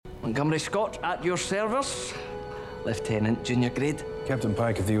Montgomery Scott, at your service. Lieutenant, junior grade. Captain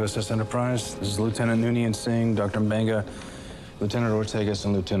Pike of the USS Enterprise. This is Lieutenant Noonien Singh, Dr. Mbenga, Lieutenant Ortegas,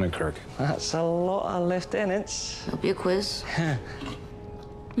 and Lieutenant Kirk. That's a lot of lieutenants. There'll be a quiz.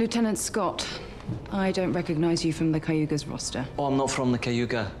 Lieutenant Scott, I don't recognize you from the Cayuga's roster. Oh, I'm not from the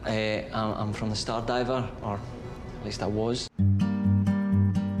Cayuga. I'm from the Star Diver, or at least I was.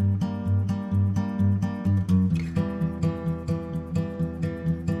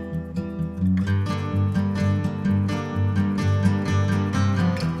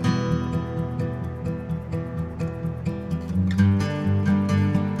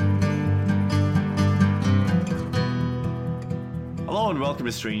 Welcome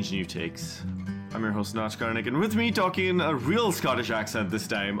to Strange New Takes. I'm your host, Notch Garnick, and with me talking a real Scottish accent this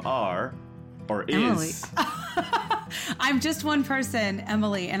time is... I'm just one person,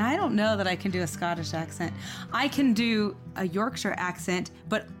 Emily, and I don't know that I can do a Scottish accent. I can do a Yorkshire accent,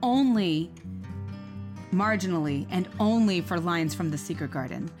 but only marginally and only for lines from The Secret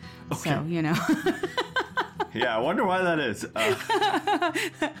Garden. Okay. So, you know. Yeah, I wonder why that is.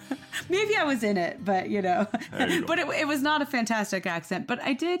 Maybe I was in it, but you know. But it was not a fantastic accent. But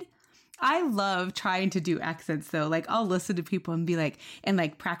I love trying to do accents though. Like I'll listen to people and be like,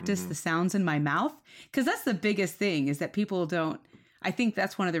 practice the sounds in my mouth. Because that's the biggest thing is that people don't, I think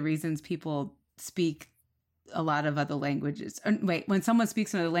that's one of the reasons people speak a lot of other languages. When someone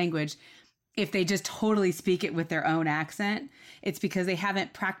speaks another language, if they just totally speak it with their own accent, it's because they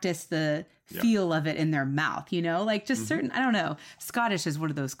haven't practiced the feel of it in their mouth, you know, like just certain, I don't know. Scottish is one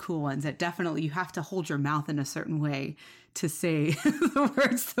of those cool ones that definitely you have to hold your mouth in a certain way to say the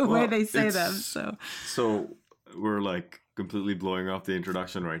words the way they say them. So we're like completely blowing off the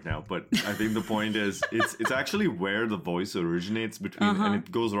introduction right now, but I think the point is it's actually where the voice originates between, and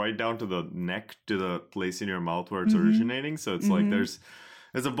it goes right down to the neck to the place in your mouth where it's originating. So it's like there's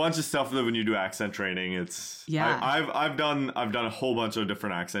a bunch of stuff that when you do accent training, it's I've done a whole bunch of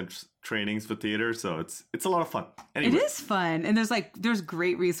different accent trainings for theater, so it's a lot of fun. Anyway. It is fun, and there's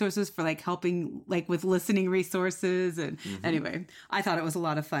great resources for like helping like with listening resources, and anyway, I thought it was a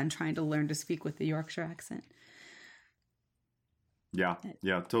lot of fun trying to learn to speak with the Yorkshire accent. Yeah,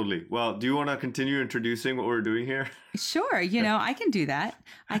 totally. Well, do you want to continue introducing what we're doing here? Sure. You know, I can do that.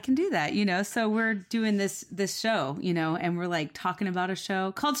 You know, so we're doing this show, you know, and we're like talking about a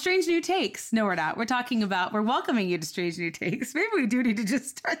show called Strange New Takes. No, we're not. We're welcoming you to Strange New Takes. Maybe we do need to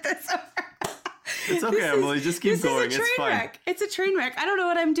just start this over. It's okay, Emily. Just keep going. It's fine. Wreck. It's a train wreck. I don't know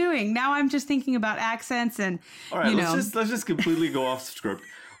what I'm doing. Now I'm just thinking about accents and, all right, let's just completely go off script.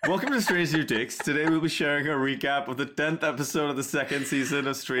 Welcome to Strange New Takes. Today we'll be sharing a recap of the 10th episode of the second season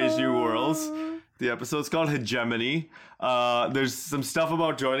of Strange New Worlds. The episode's called Hegemony. There's some stuff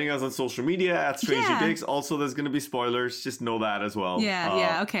about joining us on social media at Strange New Takes. Also, there's going to be spoilers. Just know that as well.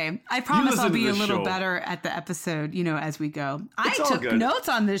 Okay. I promise I'll be a little better at the episode, you know, as we go. I took notes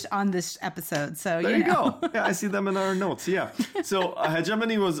on this episode, so there you go. Yeah, I see them in our notes. Yeah. So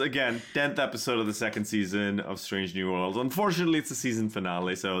Hegemony was again 10th episode of the second season of Strange New Worlds. Unfortunately, it's the season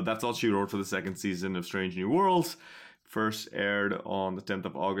finale, so that's all she wrote for the second season of Strange New Worlds. First aired on the 10th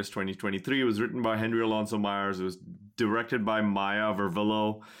of August 2023. It was written by Henry Alonso Myers. It was directed by Maya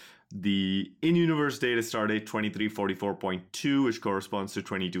Vervillo. The in-universe date is stardate 2344.2, which corresponds to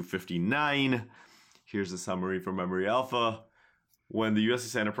 2259. Here's a summary from Memory Alpha. When the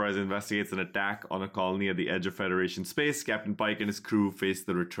USS Enterprise investigates an attack on a colony at the edge of Federation space, Captain Pike and his crew face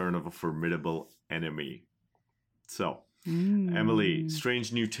the return of a formidable enemy. So... Emily,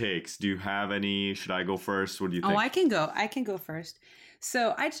 Strange New Takes. Do you have any? Should I go first? What do you think? Oh, I can go first.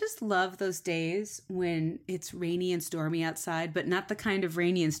 So I just love those days when it's rainy and stormy outside, but not the kind of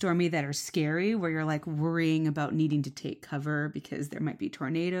rainy and stormy that are scary, where you're like worrying about needing to take cover because there might be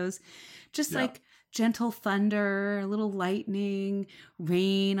tornadoes. Just like gentle thunder, a little lightning,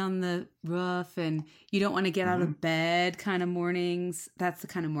 rain on the roof, and you don't want to get out of bed kind of mornings. That's the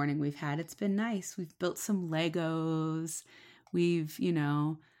kind of morning we've had. It's been nice. We've built some Legos. We've, you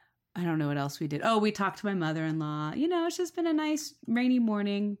know, I don't know what else we did. Oh, we talked to my mother-in-law. You know, it's just been a nice rainy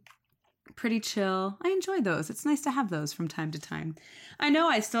morning. Pretty chill. I enjoy those. It's nice to have those from time to time. I know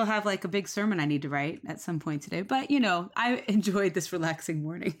I still have like a big sermon I need to write at some point today, but you know, I enjoyed this relaxing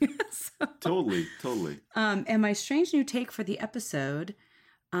morning. So, Totally. And my strange new take for the episode,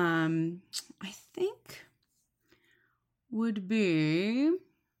 I think would be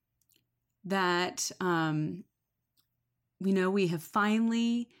that, we have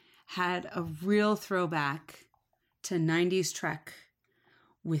finally had a real throwback to 90s Trek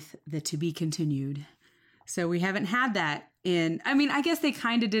with the to be continued. So we haven't had that I guess they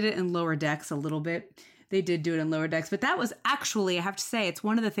kind of did it in Lower Decks a little bit. they did do it in Lower Decks. But that was actually, I have to say, it's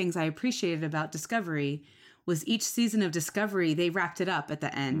one of the things I appreciated about Discovery was each season of Discovery, they wrapped it up at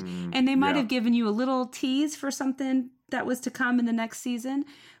the end. And they might have given you a little tease for something that was to come in the next season.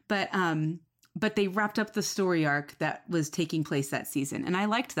 But they wrapped up the story arc that was taking place that season. And I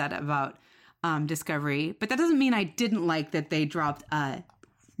liked that about Discovery. But that doesn't mean I didn't like that they dropped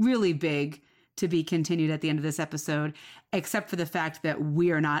really big to be continued at the end of this episode, except for the fact that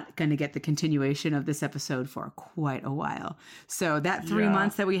we are not going to get the continuation of this episode for quite a while. So that 3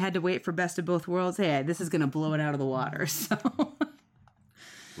 months that we had to wait for Best of Both Worlds, hey, this is going to blow it out of the water. So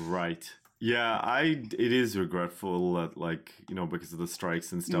Right. Yeah, it is regretful that, like, you know, because of the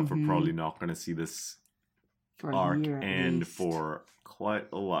strikes and stuff, we're probably not going to see this for arc end for quite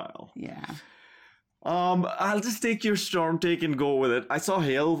a while. Yeah. I'll just take your storm take and go with it. I saw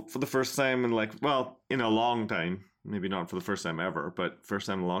hail for the first time in in a long time. Maybe not for the first time ever, but first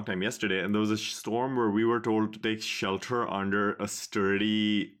time in a long time yesterday. And there was a storm where we were told to take shelter under a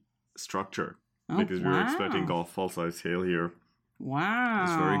sturdy structure because we were expecting golf ball size hail here. Wow. I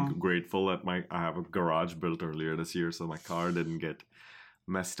was very grateful that I have a garage built earlier this year, so my car didn't get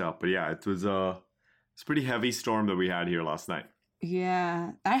messed up. But yeah, it's a pretty heavy storm that we had here last night.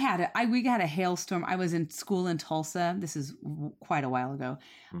 Yeah, we got a hailstorm. I was in school in Tulsa. This is quite a while ago.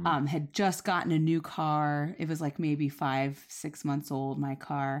 Had just gotten a new car. It was like maybe 5-6 months old, my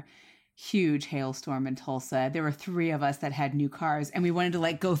car. Huge hailstorm in Tulsa. There were 3 of us that had new cars, and we wanted to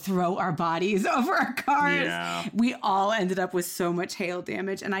like go throw our bodies over our cars. Yeah. We all ended up with so much hail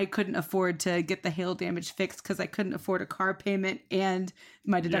damage, and I couldn't afford to get the hail damage fixed because I couldn't afford a car payment and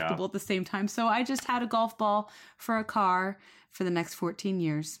my deductible at the same time. So I just had a golf ball for a car for the next 14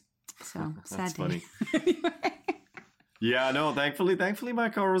 years. So sad day. Funny. Yeah, no, thankfully my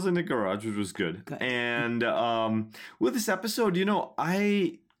car was in the garage, which was good. And with this episode, you know,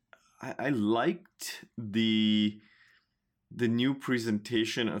 I liked the new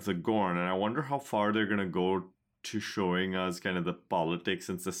presentation of the Gorn, and I wonder how far they're gonna go to showing us kind of the politics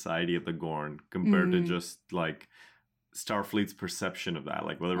and society of the Gorn compared to just like Starfleet's perception of that,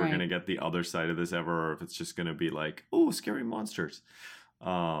 like whether we're gonna get the other side of this ever, or if it's just gonna be like, oh, scary monsters.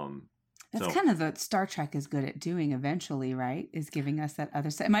 That's kind of what Star Trek is good at doing eventually, right? Is giving us that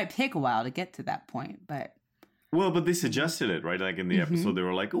other side. It might take a while to get to that point, but they suggested it, right? Like in the episode, they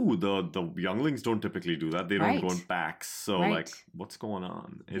were like, oh, the younglings don't typically do that. They don't go in packs. So like, what's going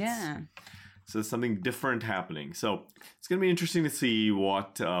on? So there's something different happening. So it's going to be interesting to see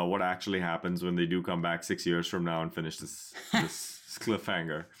what actually happens when they do come back 6 years from now and finish this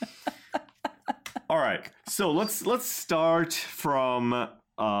cliffhanger. All right. So let's start from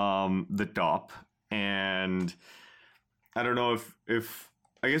the top. And I don't know if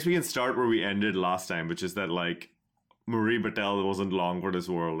I guess we can start where we ended last time, which is that like Marie Batel wasn't long for this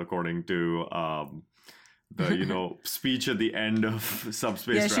world, according to the speech at the end of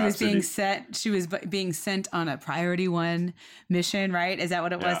Subspace Rhapsody. She was being sent on a Priority 1 mission, right? Is that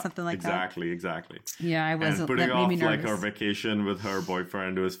what it was? Something like that. Exactly. Yeah, I was. And putting off like her vacation with her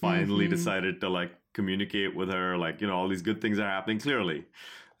boyfriend, who has finally decided to like communicate with her, like, you know, all these good things are happening. Clearly,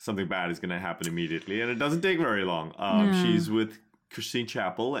 something bad is going to happen immediately, and it doesn't take very long. She's with Christine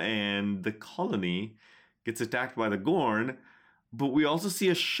Chapel, and the colony gets attacked by the Gorn. But we also see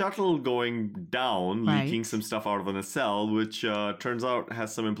a shuttle going down, leaking some stuff out of a nacelle, which turns out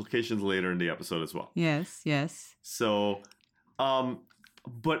has some implications later in the episode as well. Yes. So,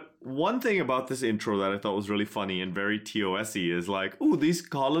 but one thing about this intro that I thought was really funny and very TOS-y is like, ooh, these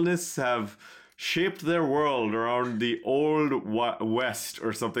colonists have shaped their world around the old West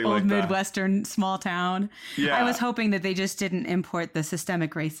or something like that. Old Midwestern small town. Yeah. I was hoping that they just didn't import the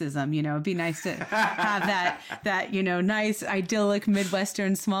systemic racism. You know, it'd be nice to have that nice idyllic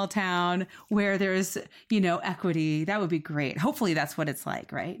Midwestern small town where there's, equity. That would be great. Hopefully that's what it's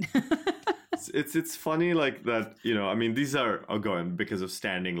like, right? It's funny like that, I mean, these are going because of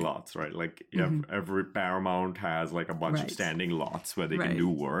standing lots, right? Like every Paramount has like a bunch of standing lots where they can do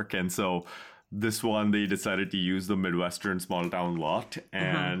work. And so this one, they decided to use the Midwestern small town lot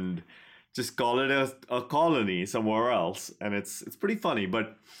and just call it a colony somewhere else. And it's pretty funny.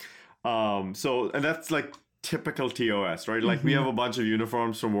 But and that's like typical TOS, right? Like we have a bunch of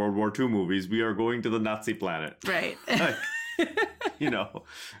uniforms from World War II movies. We are going to the Nazi planet. Right. Like,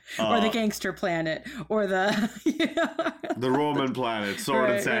 or the gangster planet, or the the Roman planet, sword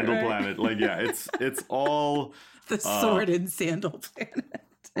and sandal planet. Like, yeah, it's all the sword and sandal planet.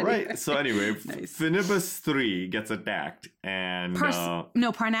 Anyway. Right. So anyway, nice. Phoenibus 3 gets attacked, and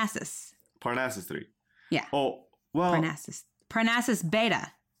Parnassus. Parnassus 3. Yeah. Oh well. Parnassus Beta.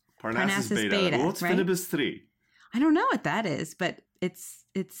 Parnassus Beta. What's right? Phoenibus 3? I don't know what that is, but it's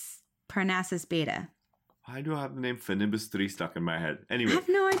Parnassus Beta. Why do I have the name Finibus 3 stuck in my head? Anyway. I have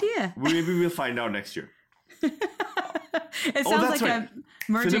no idea. Maybe we'll find out next year. It sounds like right. a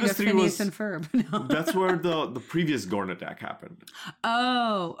merging Finibus of 3 Phineas and Ferb. No. That's where the previous Gorn attack happened.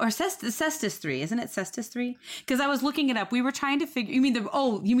 Oh, or Cestus 3, isn't it Cestus 3? Because I was looking it up. We were trying to figure. You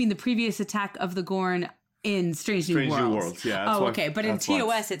mean the previous attack of the Gorn in Strange New Worlds? Yeah. Okay, but in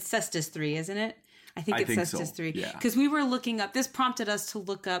TOS it's Cestus 3, isn't it? I think it's Cestus 3. Yeah. Because we were looking up. This prompted us to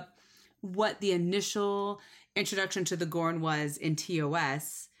look up what the initial introduction to the Gorn was in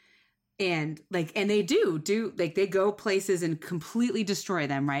TOS. And they do they go places and completely destroy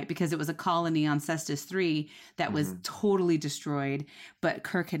them, right? Because it was a colony on Cestus 3 that was totally destroyed, but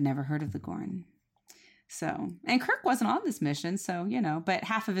Kirk had never heard of the Gorn. So, and Kirk wasn't on this mission, so, but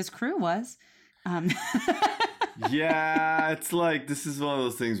half of his crew was. Yeah, it's like, this is one of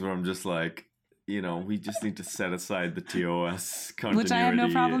those things where I'm just like, we just need to set aside the TOS continuity. Which I have no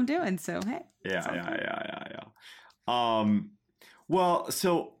problem doing, so hey. Yeah. Well,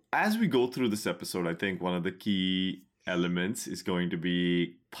 so as we go through this episode, I think one of the key elements is going to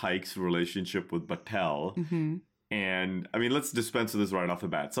be Pike's relationship with Batel. Mm-hmm. And, I mean, let's dispense with this right off the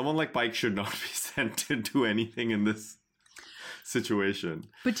bat. Someone like Pike should not be sent to do anything in this situation.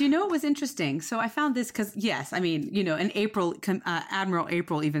 But what was interesting? So I found this because, yes, I mean, and Admiral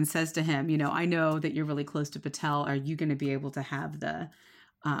April even says to him, I know that you're really close to Batel. Are you going to be able to have the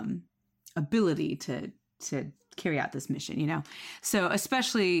ability to carry out this mission, So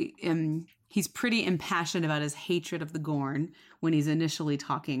especially he's pretty impassioned about his hatred of the Gorn when he's initially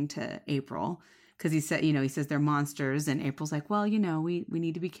talking to April. Because he says they're monsters, and April's like, well, we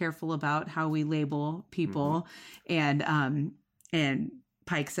need to be careful about how we label people. Mm-hmm. And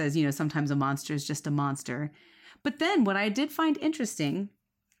Pike says, sometimes a monster is just a monster. But then what I did find interesting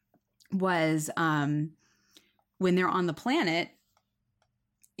was when they're on the planet,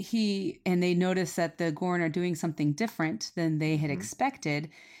 they notice that the Gorn are doing something different than they had expected.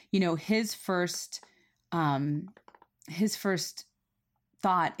 His first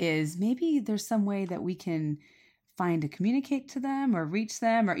thought is maybe there's some way that we can find to communicate to them or reach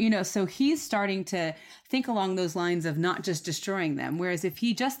them, or so he's starting to think along those lines of not just destroying them. Whereas if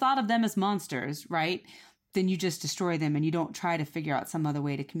he just thought of them as monsters, right, then you just destroy them and you don't try to figure out some other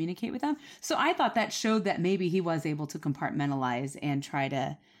way to communicate with them. So I thought that showed that maybe he was able to compartmentalize and try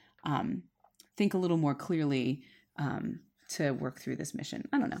to think a little more clearly to work through this mission.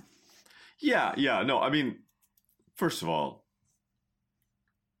 I don't know. Yeah. No, I mean, first of all,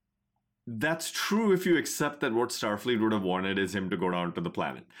 that's true if you accept that what Starfleet would have wanted is him to go down to the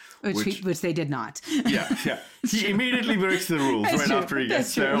planet. Which they did not. Yeah. He immediately breaks the rules after he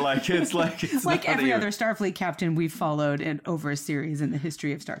gets there. It's like every other Starfleet captain we've followed over a series in the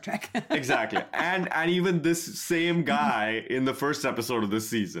history of Star Trek. Exactly. And even this same guy in the first episode of this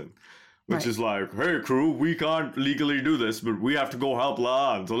season, which is like, hey, crew, we can't legally do this, but we have to go help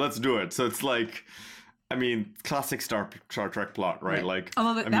Laan, so let's do it. So it's like, I mean, classic Star Trek plot, right?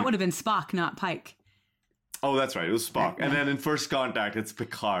 Although that would have been Spock, not Pike. Oh, that's right. It was Spock. Right. And then in First Contact, it's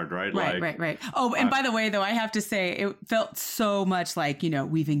Picard, right? Right. Oh, and by the way, though, I have to say, it felt so much like,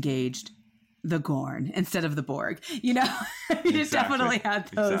 we've engaged the Gorn instead of the Borg. You definitely had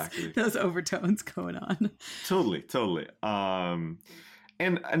those overtones going on. Totally.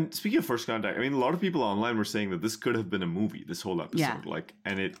 And speaking of First Contact, I mean, a lot of people online were saying that this could have been a movie, this whole episode. Yeah.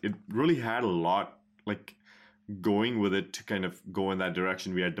 And it really had a lot, going with it to kind of go in that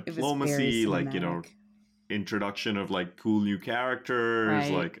direction. We had diplomacy, introduction of cool new characters,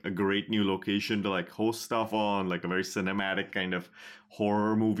 a great new location to host stuff on, a very cinematic kind of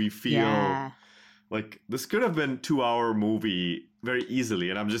horror movie feel. Yeah. This could have been 2-hour movie very easily.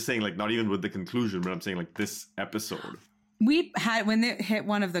 And I'm just saying, not even with the conclusion, but I'm saying this episode. We had, when they hit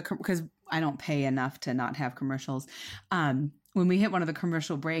one of the, because I don't pay enough to not have commercials. When we hit one of the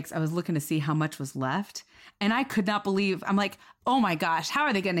commercial breaks, I was looking to see how much was left. And I could not believe, I'm like, oh my gosh, how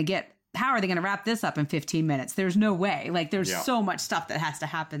are they going to wrap this up in 15 minutes? There's no way. There's so much stuff that has to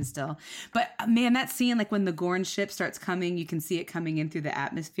happen still. But man, that scene, when the Gorn ship starts coming, you can see it coming in through the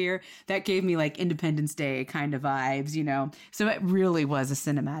atmosphere. That gave me Independence Day kind of vibes, So it really was a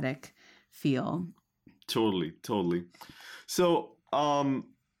cinematic feel. Totally. So,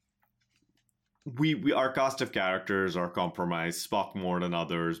 we our cast of characters are compromised. Spock more than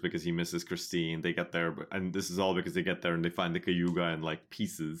others because he misses Christine. They get there, and this is all because they get there and they find the Cayuga in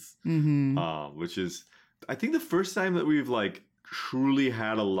pieces, which is, I think, the first time that we've truly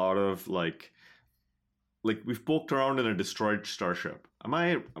had a lot of we've poked around in a destroyed starship.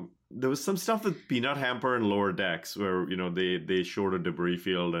 There was some stuff with Peanut Hamper and Lower Decks where they showed a debris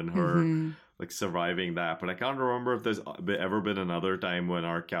field and her like surviving that, but I can't remember if there's ever been another time when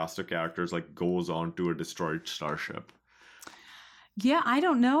our cast of characters like goes on to a destroyed starship. Yeah, I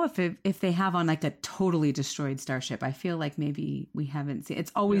don't know if they have on like a totally destroyed starship. I feel like maybe we haven't seen.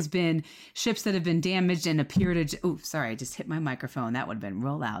 It's always been ships that have been damaged and appear to. Oh, sorry, I just hit my microphone. That would have been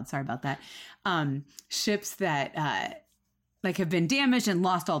real loud. Sorry about that. Ships that like have been damaged and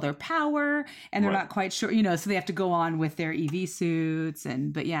lost all their power, and they're not quite sure, so they have to go on with their EV suits.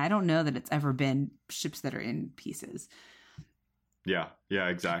 But yeah, I don't know that it's ever been ships that are in pieces. Yeah,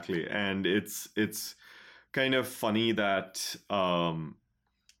 exactly. And it's kind of funny that I'll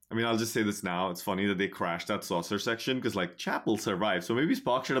just say this now. It's funny that they crashed that saucer section because like Chapel survived. So maybe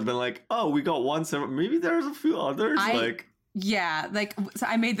Spock should have been like, oh, we got one. Maybe there's a few others. So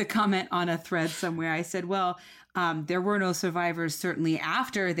I made the comment on a thread somewhere. I said, well, there were no survivors certainly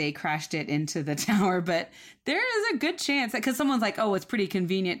after they crashed it into the tower, but there is a good chance that because someone's like, oh, it's pretty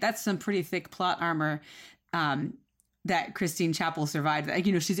convenient. That's some pretty thick plot armor. That Christine Chapel survived. Like,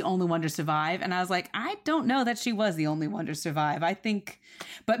 she's the only one to survive. And I was like, I don't know that she was the only one to survive. I think,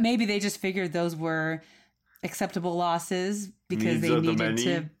 but maybe they just figured those were acceptable losses because they needed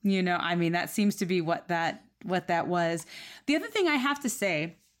to, that seems to be what that was. The other thing I have to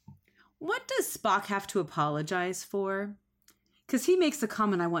say, what does Spock have to apologize for? Because he makes the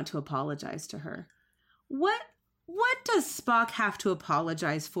comment, I want to apologize to her. What does Spock have to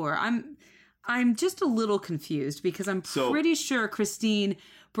apologize for? I'm just a little confused because I'm pretty sure Christine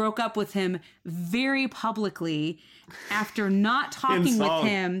broke up with him very publicly after not talking with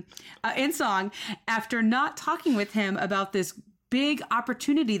him in song, after not talking with him about this big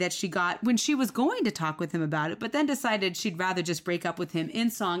opportunity that she got when she was going to talk with him about it, but then decided she'd rather just break up with him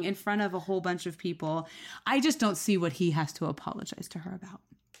in song in front of a whole bunch of people. I just don't see what he has to apologize to her about.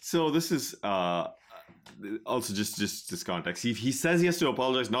 So this is also just this context. He says he has to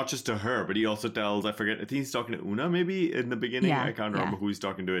apologize not just to her, but he also tells, I think he's talking to Una maybe in the beginning. I can't remember who he's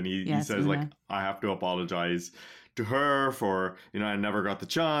talking to, and he says Una. Like, I have to apologize to her for I never got the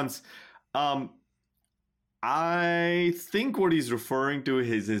chance. I think what he's referring to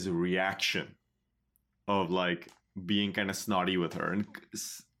is his reaction of like being kind of snotty with her, and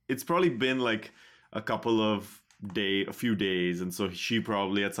it's probably been like a few days, and so she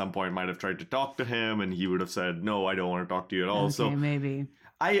probably at some point might have tried to talk to him, and he would have said, no, I don't want to talk to you at all. Okay, so maybe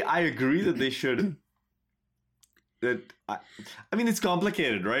I agree that they should it's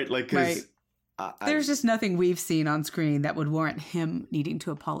complicated, right? Like, 'cause there's just nothing we've seen on screen that would warrant him needing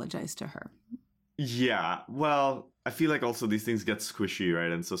to apologize to her. Yeah, well, I feel like also these things get squishy,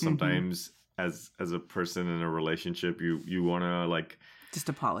 right? And so sometimes as a person in a relationship, you want to like just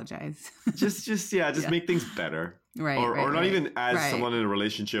apologize. just make things better. Right. Or not even as someone in a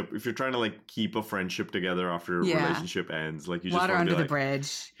relationship. If you're trying to like keep a friendship together after a relationship ends, like you just water want under to be the like,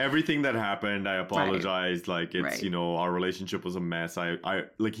 bridge. Everything that happened, I apologized. Like it's our relationship was a mess. I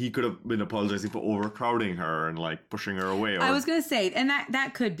like he could have been apologizing for overcrowding her and like pushing her away. I was gonna say, and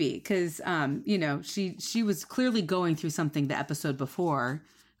that could be because she was clearly going through something the episode before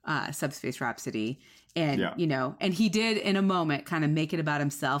Subspace Rhapsody. And, and he did in a moment kind of make it about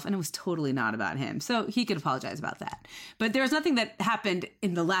himself, and it was totally not about him. So he could apologize about that. But there was nothing that happened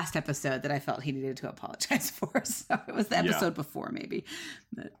in the last episode that I felt he needed to apologize for. So it was the episode before maybe.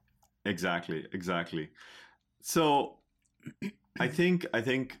 But. Exactly. So I think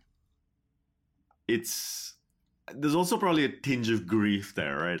there's also probably a tinge of grief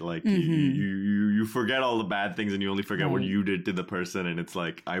there, right? Like you forget all the bad things and you only forget what you did to the person, and it's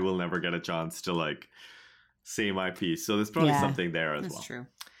like I will never get a chance to like say my piece. So there's probably something there as well. That's true.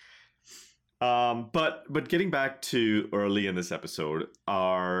 But getting back to early in this episode,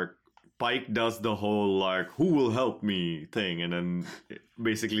 our Pike does the whole like who will help me thing, and then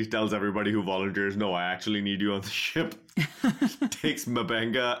basically tells everybody who volunteers, no, I actually need you on the ship. Takes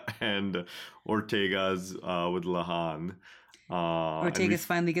M'Benga and Ortega's with Lahan. Ortega's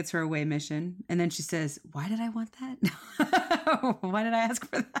finally gets her away mission, and then she says, why did I want that? Why did I ask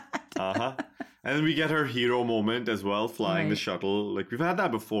for that? And then we get her hero moment as well, flying the shuttle. Like we've had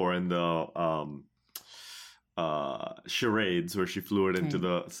that before in the charades where she flew it into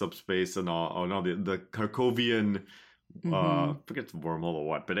the subspace and the Karkovian forget the wormhole or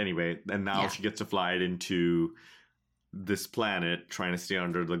what, but anyway, and now she gets to fly it into this planet trying to stay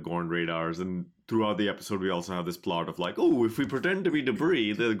under the Gorn radars. And throughout the episode we also have this plot of like, oh, if we pretend to be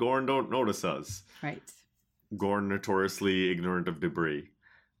debris, the Gorn don't notice us. Right. Gorn notoriously ignorant of debris.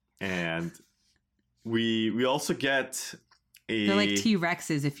 And we also get they're like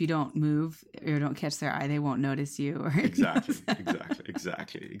T-Rexes. If you don't move or don't catch their eye, they won't notice you. Or Exactly.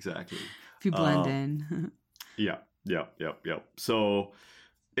 If you blend in. Yeah. So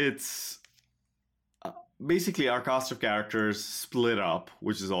it's basically our cast of characters split up,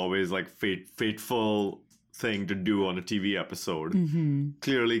 which is always like fateful thing to do on a TV episode.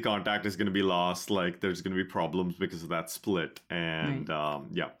 Clearly contact is going to be lost, like there's going to be problems because of that split. And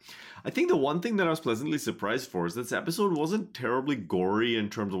yeah, I think the one thing that I was pleasantly surprised for is this episode wasn't terribly gory in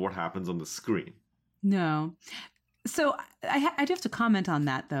terms of what happens on the screen. No. So I do have to comment on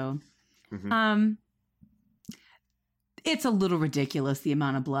that though. It's a little ridiculous, the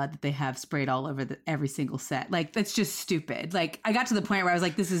amount of blood that they have sprayed all over every single set. Like, that's just stupid. Like, I got to the point where I was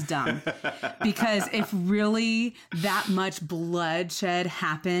like, this is dumb. Because if really that much bloodshed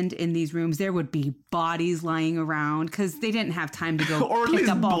happened in these rooms, there would be bodies lying around because they didn't have time to go pick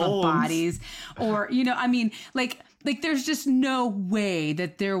up all the bodies. Or, you know, I mean, like there's just no way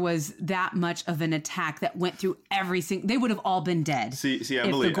that there was that much of an attack that went through every single. They would have all been dead. See,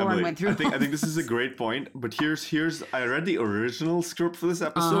 Emily, if the Gorn went through. I think this is a great point. But here's I read the original script for this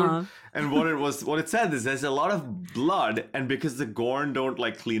episode, and what it said is there's a lot of blood, and because the Gorn don't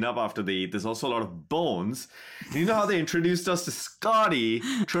like clean up after they eat, there's also a lot of bones. And you know how they introduced us to Scotty?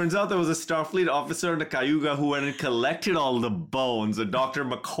 Turns out there was a Starfleet officer in the Cayuga who went and collected all the bones, a Dr.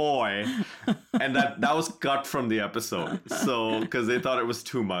 McCoy, and that was cut from the episode. So, because they thought it was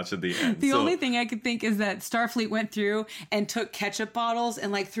too much at the end. The only thing I could think is that Starfleet went through and took ketchup bottles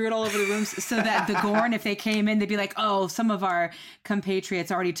and like threw it all over the rooms so that the Gorn, if they came in, they'd be like, oh, some of our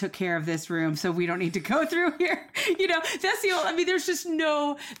compatriots already took care of this room, so we don't need to go through here. You know, that's the only, I mean,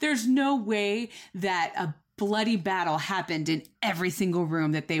 there's no way that a bloody battle happened in every single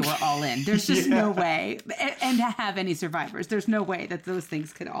room that they were all in. There's just no way. And to have any survivors, there's no way that those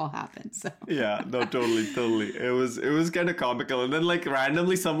things could all happen. So yeah, no, totally. It was kind of comical. And then like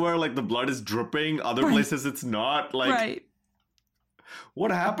randomly somewhere like the blood is dripping, other places it's not. Like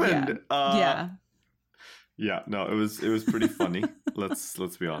what happened? Yeah, no, it was pretty funny.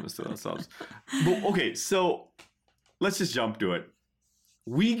 Let's be honest with ourselves. But okay, so let's just jump to it.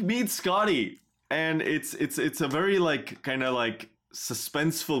 We meet Scotty. And it's a very like kind of like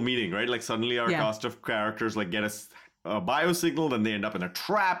suspenseful meeting, right? Like suddenly our cast of characters like get a biosignal, then they end up in a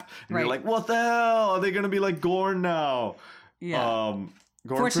trap, and you're like, what the hell? Are they gonna be like Gorn now? Yeah. Gorn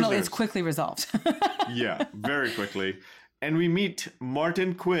Fortunately, prisoners. it's quickly resolved. Yeah, very quickly. And we meet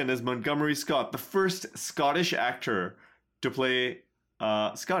Martin Quinn as Montgomery Scott, the first Scottish actor to play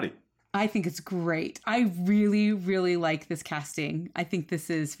Scotty. I think it's great. I really, really like this casting. I think this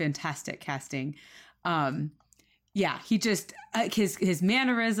is fantastic casting. Yeah, he just his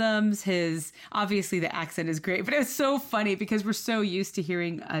mannerisms, obviously the accent is great, but it was so funny because we're so used to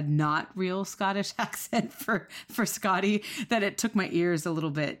hearing a not real Scottish accent for Scotty that it took my ears a little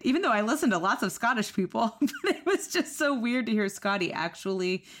bit. Even though I listened to lots of Scottish people, but it was just so weird to hear Scotty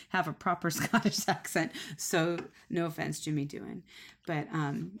actually have a proper Scottish accent. So no offense, Jimmy Doohan, but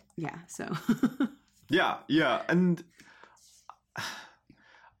yeah. So yeah, and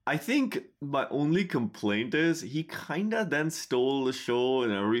I think my only complaint is he kind of then stole the show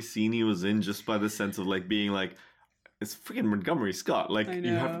in every scene he was in just by the sense of like being like, it's freaking Montgomery Scott. Like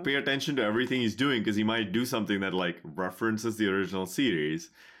you have to pay attention to everything he's doing because he might do something that like references the original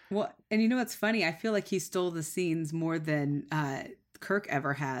series. Well, and you know what's funny? I feel like he stole the scenes more than Kirk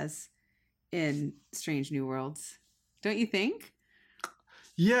ever has in Strange New Worlds. Don't you think?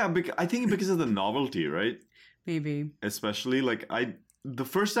 Yeah, I think because of the novelty, right? Maybe. Especially like the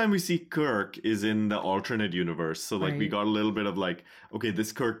first time we see Kirk is in the alternate universe. So like we got a little bit of like, okay,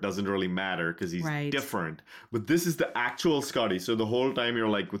 this Kirk doesn't really matter because he's different. But this is the actual Scotty. So the whole time you're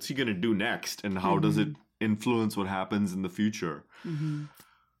like, what's he going to do next? And how does it influence what happens in the future?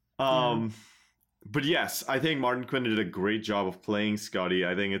 But yes, I think Martin Quinn did a great job of playing Scotty.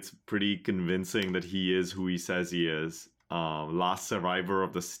 I think it's pretty convincing that he is who he says he is. Last survivor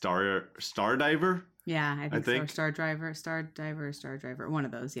of the Star Diver. Yeah, I think so. Star Diver, one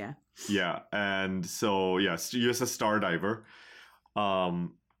of those, yeah. Yeah, and so, yes, USS Star Diver.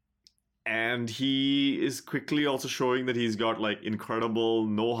 And he is quickly also showing that he's got, like, incredible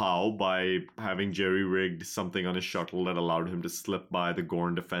know-how by having jerry-rigged something on his shuttle that allowed him to slip by the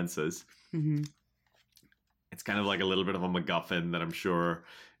Gorn defenses. It's kind of like a little bit of a MacGuffin that I'm sure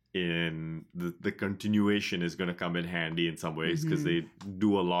in the continuation is going to come in handy in some ways because they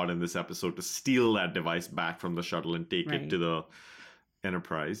do a lot in this episode to steal that device back from the shuttle and take it to the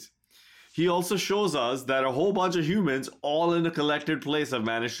Enterprise. He also shows us that a whole bunch of humans all in a collected place have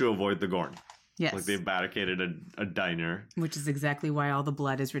managed to avoid the Gorn. Yes. Like they've barricaded a diner. Which is exactly why all the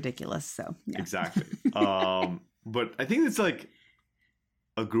blood is ridiculous. So yeah. Exactly. But I think it's like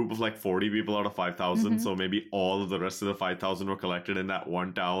a group of like 40 people out of 5,000. So maybe all of the rest of the 5,000 were collected in that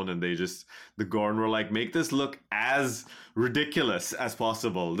one town. And the Gorn were like, make this look as ridiculous as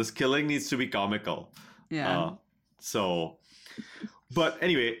possible. This killing needs to be comical. Yeah. But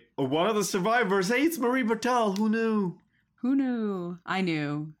anyway, one of the survivors, hey, it's Marie Bertel. Who knew? Who knew? I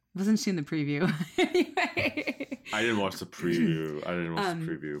knew. Wasn't she in the preview? Anyway. I didn't watch the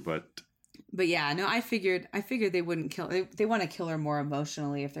preview. But yeah, no, I figured they wouldn't kill. They want to kill her more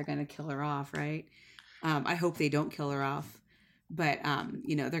emotionally if they're going to kill her off, right? I hope they don't kill her off, but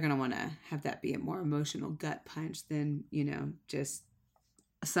they're going to want to have that be a more emotional gut punch than just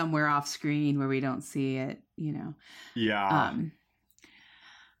somewhere off screen where we don't see it. Yeah.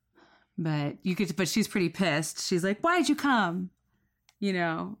 But she's pretty pissed. She's like, "Why'd you come?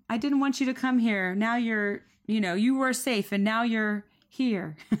 I didn't want you to come here. Now you're, you were safe and now you're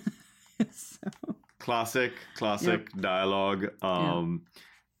here." So. Classic dialogue.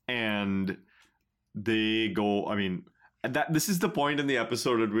 And they go, this is the point in the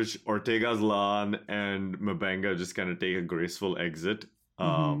episode at which Ortega's Lan and Mbenga just kind of take a graceful exit.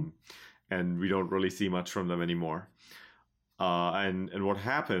 And we don't really see much from them anymore. And what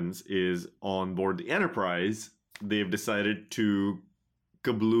happens is on board the Enterprise, they've decided to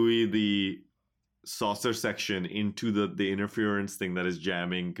kablooey the saucer section into the interference thing that is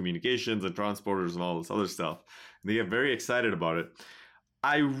jamming communications and transporters and all this other stuff. They get very excited about it.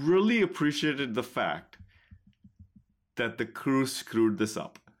 I really appreciated the fact that the crew screwed this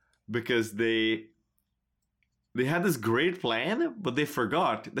up because they had this great plan, but they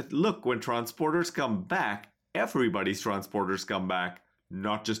forgot that, look, when transporters come back, everybody's transporters come back,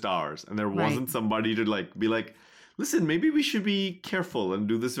 not just ours. And there wasn't somebody to be like, listen, maybe we should be careful and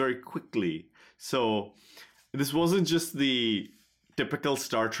do this very quickly. So this wasn't just the typical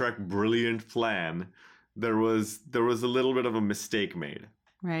Star Trek brilliant plan. There was a little bit of a mistake made.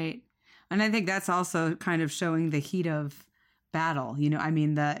 Right. And I think that's also kind of showing the heat of battle.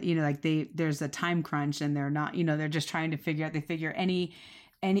 There's a time crunch and they're not, they're just trying to figure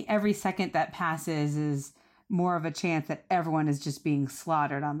every second that passes is more of a chance that everyone is just being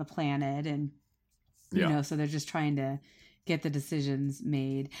slaughtered on the planet. And, so they're just trying to get the decisions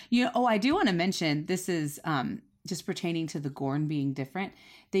made. I do want to mention, this is just pertaining to the Gorn being different.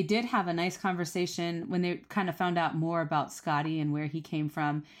 They did have a nice conversation when they kind of found out more about Scotty and where he came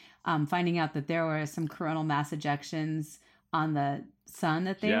from, finding out that there were some coronal mass ejections on the sun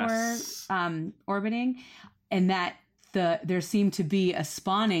that they were orbiting, and that there seemed to be a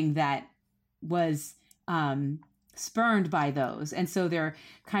spawning that was spurned by those. And so they're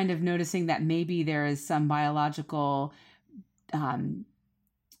kind of noticing that maybe there is some biological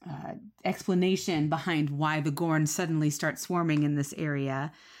explanation behind why the Gorn suddenly start swarming in this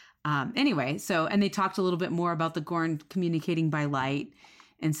area. And they talked a little bit more about the Gorn communicating by light.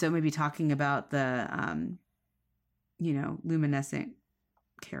 And so maybe talking about the, luminescent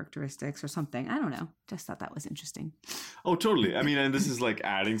characteristics or something. I don't know. Just thought that was interesting. Oh, totally. And this is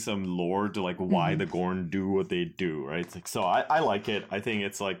adding some lore to why the Gorn do what they do, right? It's so I like it. I think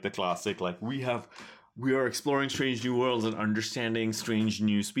it's the classic, we are exploring strange new worlds and understanding strange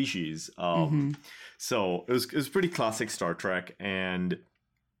new species. So it was pretty classic Star Trek. And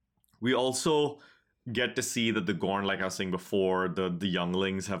we also get to see that the Gorn, like I was saying before, the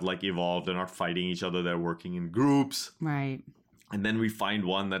younglings have evolved. They're not fighting each other. They're working in groups. Right. And then we find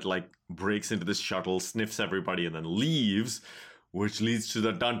one that breaks into this shuttle, sniffs everybody, and then leaves, which leads to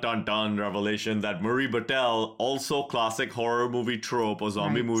the dun-dun-dun revelation that Marie Bertel, also classic horror movie trope or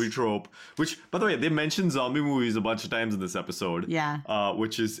zombie movie trope, which, by the way, they mentioned zombie movies a bunch of times in this episode. Yeah.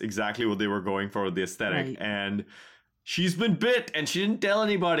 Which is exactly what they were going for with the aesthetic. Right. And she's been bit and she didn't tell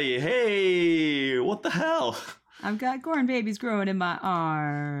anybody. Hey, what the hell? I've got Gorn babies growing in my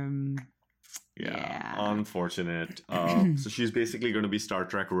arm. Yeah, unfortunate. So she's basically going to be Star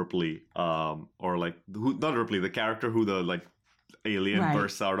Trek Ripley, or not Ripley, the character who the alien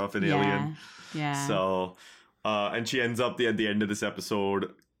bursts out of in Alien. Yeah. So, and she ends up at the end of this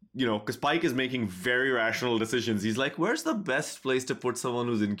episode, because Pike is making very rational decisions. He's like, "Where's the best place to put someone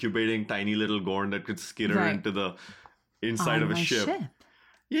who's incubating tiny little Gorn that could skitter into the inside of a ship?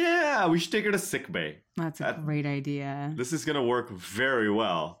 Yeah, we should take her to sickbay." That's a great idea. This is going to work very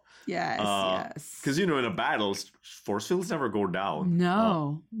well. Yes. Because, in a battle, force fields never go down.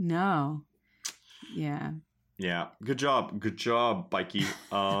 No. Yeah. Yeah. Good job, Pikey.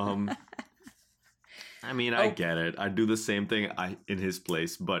 I get it. I'd do the same thing in his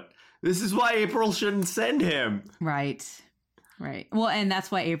place, but this is why April shouldn't send him. Right. Well, and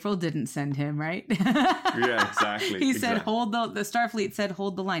that's why April didn't send him, right? Yeah, exactly. He said, the Starfleet said,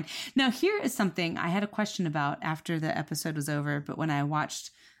 hold the line. Now, here is something I had a question about after the episode was over, but when I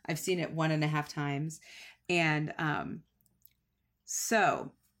watched, I've seen it 1.5 times. And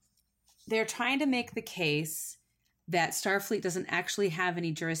so they're trying to make the case that Starfleet doesn't actually have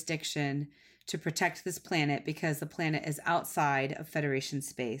any jurisdiction to protect this planet because the planet is outside of Federation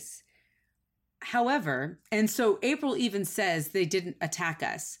space. However, and so April even says they didn't attack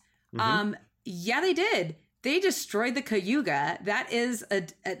us. Yeah, they did. They destroyed the Cayuga. That is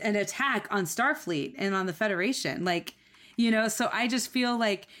an attack on Starfleet and on the Federation. Like, so I just feel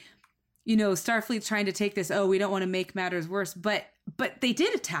like, Starfleet's trying to take this, we don't want to make matters worse. But they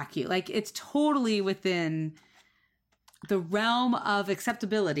did attack you. Like, it's totally within the realm of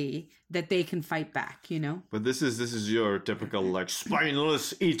acceptability that they can fight back, But this is your typical like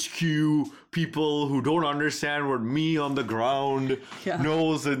spineless HQ people who don't understand what me on the ground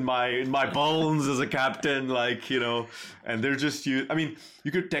knows in my bones as a captain, like, and they're just you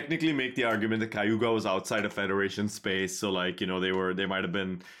could technically make the argument that Cayuga was outside of Federation space, so like, they might have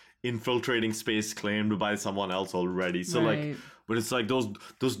been infiltrating space claimed by someone else already. So like, but it's like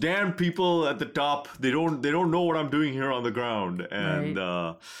those damn people at the top, they don't know what I'm doing here on the ground. And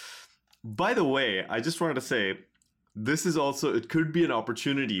by the way, I just wanted to say, this is also, it could be an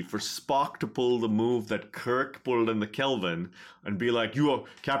opportunity for Spock to pull the move that Kirk pulled in the Kelvin and be like,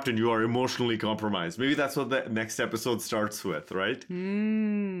 Captain, you are emotionally compromised. Maybe that's what the next episode starts with, right?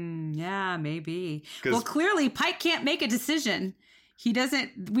 Yeah, maybe. Well, clearly Pike can't make a decision. We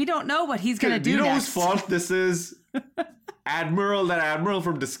don't know what he's going to do you know next. Whose fault this is? that Admiral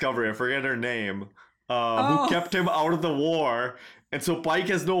from Discovery, I forget her name, who kept him out of the war. And so Pike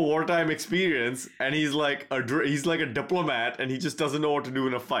has no wartime experience, and he's like a diplomat, and he just doesn't know what to do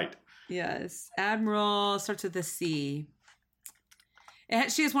in a fight. Yes. Admiral starts with a C.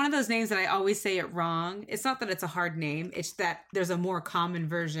 She has one of those names that I always say it wrong. It's not that it's a hard name. It's that there's a more common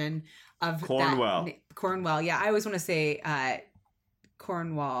version of Cornwell. Cornwell. Yeah, I always want to say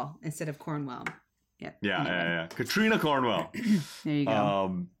Cornwall instead of Cornwell. Yep. Yeah, anyway. yeah. Katrina Cornwell. There you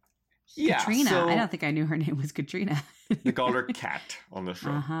go. Katrina. So I don't think I knew her name was Katrina. they called her Kat on the show,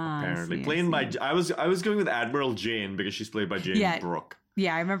 apparently. I see. I was going with Admiral Jane because she's played by Jane Brooke.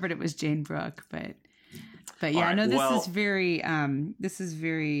 Yeah, I remembered it was Jane Brooke, but yeah, right, no, this is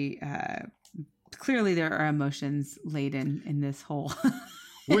very clearly there are emotions laden in this whole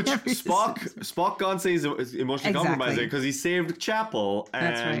which Spock can't say is emotionally compromising because he saved Chapel,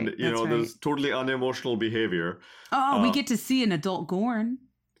 and there's totally unemotional behavior. We get to see an adult Gorn.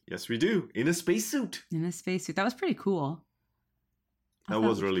 Yes, we do, in a spacesuit. That was pretty cool. That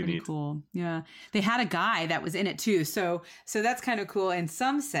was really neat. Cool. Yeah, they had a guy that was in it too, so that's kind of cool. In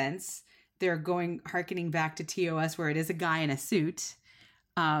some sense, they're harkening back to TOS, where it is a guy in a suit,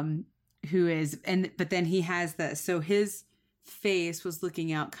 who is, but then he has his face was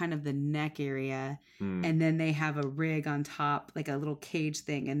looking out kind of the neck area, and then they have a rig on top, like a little cage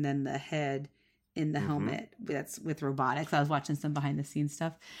thing, and then the head in the helmet that's with robotics. I was watching some behind the scenes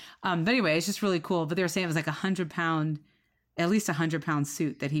stuff. But anyway, it's just really cool. But they were saying it was like at least 100-pound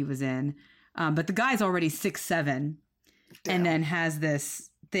suit that he was in. But the guy's already 6'7", and then has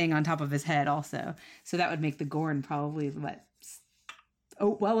this thing on top of his head also. So that would make the Gorn probably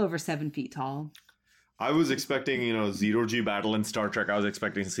well over 7 feet tall. I was expecting, zero-G battle in Star Trek. I was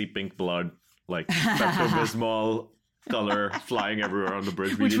expecting to see pink blood, like Pepto-Bismol color flying everywhere on the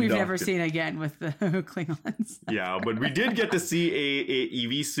bridge. Which we've never seen again with the Klingons. Yeah, but we did get to see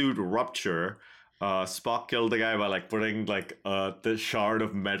a EV suit rupture. Spock killed the guy by putting the shard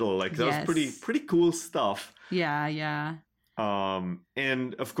of metal. That was pretty cool stuff. Yeah.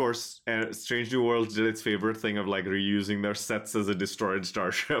 And of course, Strange New Worlds did its favorite thing of reusing their sets as a destroyed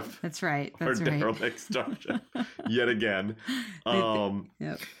starship. That's right. Or derelict starship yet again.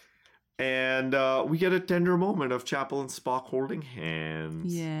 Yep. And we get a tender moment of Chapel and Spock holding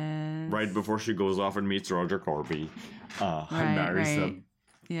hands. Yes. Right before she goes off and meets Roger Corby and marries them.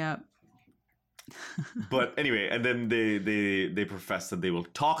 Yep. But anyway, and then they profess that they will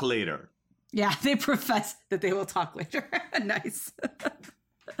talk later. Yeah, they profess that they will talk later. Nice.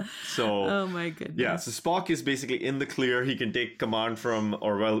 So, oh my goodness. Yeah, so Spock is basically in the clear. He can take command from,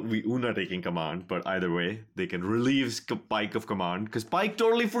 Una taking command, but either way, they can relieve Pike of command because Pike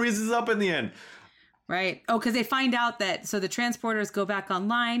totally freezes up in the end. Right. Oh, because they find out that, so the transporters go back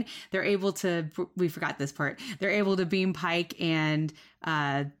online. They're able to, we forgot this part. They're able to beam Pike and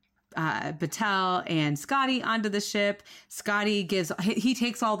Batel and Scotty onto the ship. Scotty he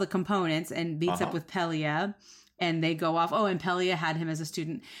takes all the components and meets up with Pelia. And they go off. Oh, and Pelia had him as a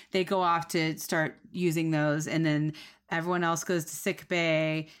student. They go off to start using those. And then everyone else goes to sick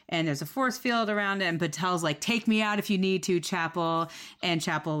bay. And there's a force field around it. And Patel's like, take me out if you need to, Chapel. And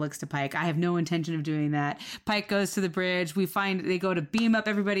Chapel looks to Pike. I have no intention of doing that. Pike goes to the bridge. They go to beam up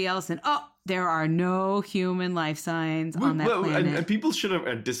everybody else. And there are no human life signs on that planet. And people should have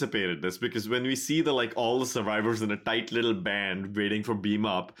anticipated this, because when we see all the survivors in a tight little band waiting for beam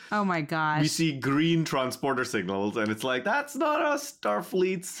up, oh my gosh, we see green transporter signals, and it's like, that's not a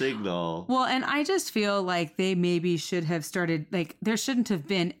Starfleet signal. Well, and I just feel like they maybe should have started, like, there shouldn't have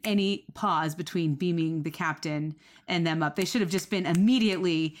been any pause between beaming the captain and them up. They should have just been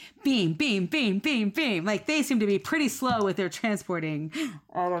immediately beam, beam, beam, beam, beam. Like, they seem to be pretty slow with their transporting.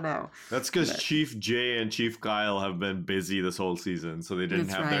 I don't know. That's because Chief Jay and Chief Kyle have been busy this whole season, so they didn't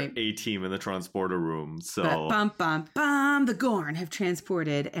have their A-team in the transporter room. So, but bum, bum, bum, the Gorn have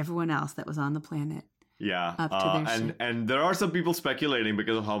transported everyone else that was on the planet. Yeah, up to their ship. And there are some people speculating,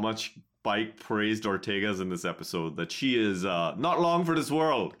 because of how much Pike praised Ortega's in this episode, that she is not long for this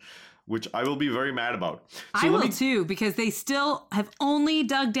world, which I will be very mad about. So I will too, because they still have only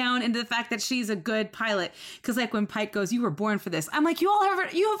dug down into the fact that she's a good pilot. Because like when Pike goes, "You were born for this," I'm like, you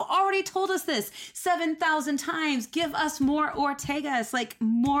have already told us this 7,000 times. Give us more Ortegas, like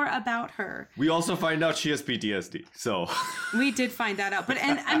more about her. We also find out she has PTSD, so we did find that out. But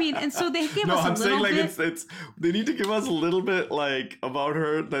and so they give us a little bit. it's they need to give us a little bit like about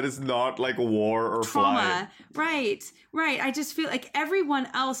her that is not like war or trauma. flying. Right. I just feel like everyone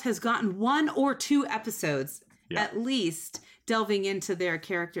else has gotten 1 or 2 episodes at least delving into their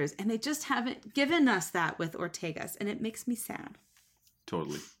characters, and they just haven't given us that with Ortegas, and it makes me sad.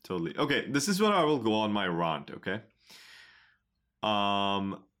 Totally. Okay, this is where I will go on my rant, okay?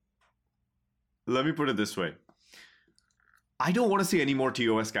 Let me put it this way. I don't want to see any more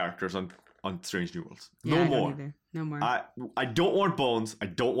TOS characters on Strange New Worlds. No more. I don't want Bones. I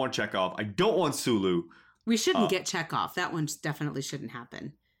don't want Chekhov. I don't want Sulu. We shouldn't get Chekhov. That one definitely shouldn't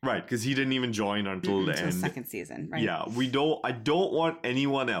happen. Right, because he didn't even join until the end. Second season, right? Yeah, I don't want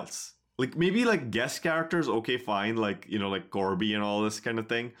anyone else. Like, maybe, like, guest characters, okay, fine. Like, like Corby and all this kind of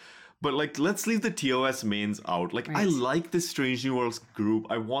thing. But, like, let's leave the TOS mains out. Like, I like this Strange New Worlds group.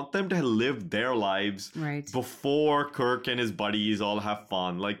 I want them to live their lives before Kirk and his buddies all have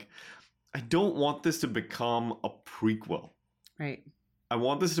fun. Like, I don't want this to become a prequel. Right. I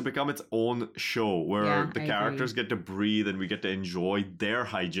want this to become its own show where the characters get to breathe and we get to enjoy their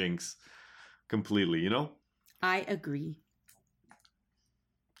hijinks completely, I agree.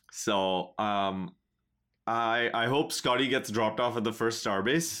 So, I hope Scotty gets dropped off at the first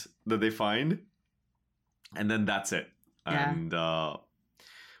starbase that they find, and then that's it. Yeah. And but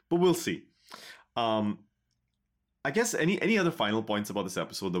we'll see. I guess any other final points about this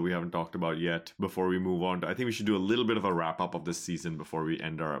episode that we haven't talked about yet before we move on? I think we should do a little bit of a wrap up of this season before we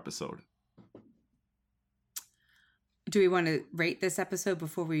end our episode. Do we want to rate this episode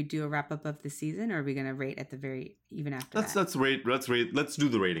before we do a wrap up of the season, or are we going to rate at even after that? Let's rate. Let's do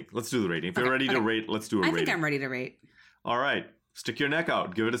the rating. If you're ready to rate, let's do a rating. I think I'm ready to rate. All right. Stick your neck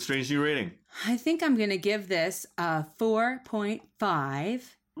out. Give it a Strange New rating. I think I'm going to give this a 4.5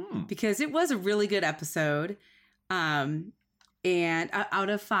 because it was a really good episode. And out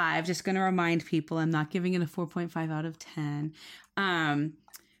of 5, just going to remind people, I'm not giving it a 4.5 out of 10.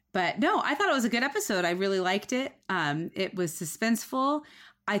 But no, I thought it was a good episode. I really liked it. It was suspenseful.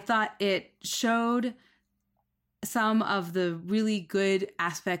 I thought it showed some of the really good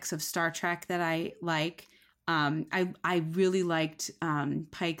aspects of Star Trek that I like. I really liked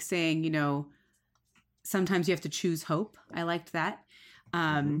Pike saying, sometimes you have to choose hope. I liked that.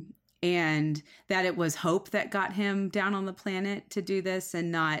 And that it was hope that got him down on the planet to do this,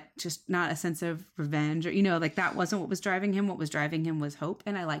 and not a sense of revenge, or, that wasn't what was driving him. What was driving him was hope.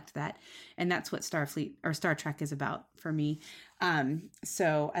 And I liked that. And that's what Starfleet or Star Trek is about for me.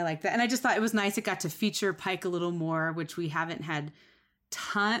 So I like that. And I just thought it was nice. It got to feature Pike a little more, which we haven't had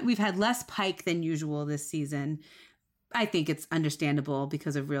we've had less Pike than usual this season. I think it's understandable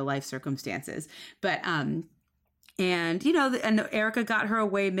because of real life circumstances, but, and Erica got her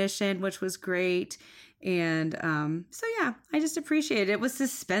away mission, which was great. And so yeah, I just appreciated it. It was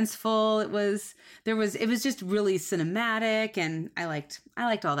suspenseful. It was just really cinematic, and I liked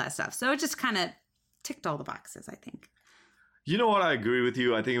all that stuff. So it just kind of ticked all the boxes, I think. You know what? I agree with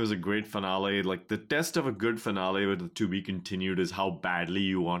you. I think it was a great finale. Like, the test of a good finale with to be continued is how badly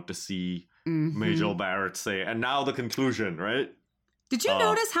you want to see Majel Barrett say, and now the conclusion, right? Did you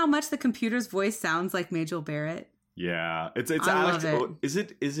notice how much the computer's voice sounds like Majel Barrett? Yeah, it's I Alex. love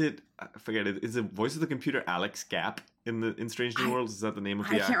it. Is it? I forget it. Is the voice of the computer Alex Gap in Strange New Worlds? Is that the name of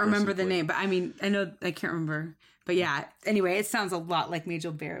the actor? I can't remember the name, but I know I can't remember. But yeah, anyway, it sounds a lot like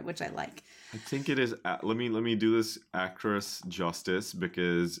Majel Barrett, which I like. I think it is. Let me do this actress justice,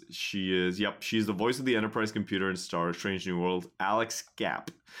 because she's the voice of the Enterprise computer in Strange New Worlds, Alex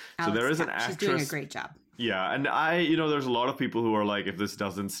Gap. So there is an actress. She's doing a great job. Yeah, and there's a lot of people who are like, if this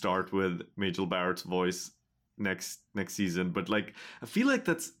doesn't start with Majel Barrett's voice next season, but like, I feel like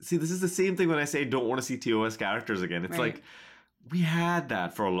this is the same thing when I say don't want to see TOS characters again. It's like, we had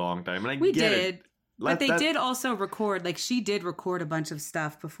that for a long time, and we get did. it. But they did also record, like she did record a bunch of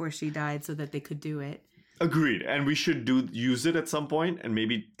stuff before she died so that they could do it. Agreed, and we should use it at some point, and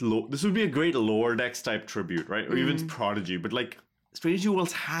maybe this would be a great Lower Decks type tribute, right? Or even Prodigy, but like Strange New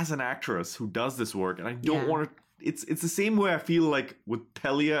Worlds has an actress who does this work, and I don't want to. It's the same way I feel like with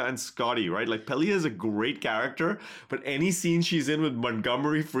Pelia and Scotty, right? Like Pelia is a great character, but any scene she's in with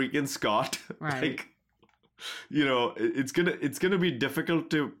Montgomery freaking Scott, right? Like, it's gonna be difficult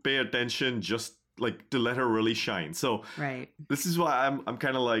to pay attention, just like to let her really shine. So this is why I'm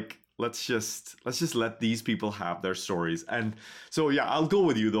kind of like, let's just let these people have their stories. And so yeah, I'll go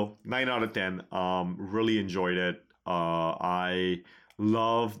with you though. 9 out of 10. Really enjoyed it. I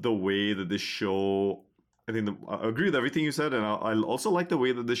love the way that this show, I agree with everything you said, and I also like the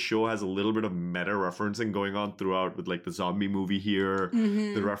way that this show has a little bit of meta referencing going on throughout, with like the zombie movie here,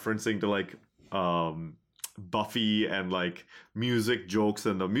 the referencing to like Buffy, and like music jokes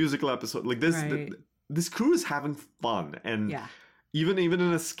and the musical episode. Like this crew is having fun, and even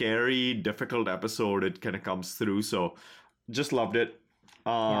in a scary, difficult episode, it kind of comes through. So just loved it.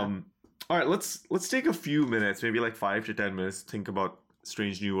 All right, let's take a few minutes, maybe like 5 to 10 minutes, to think about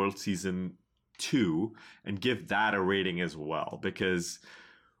Strange New World season 2 and give that a rating as well, because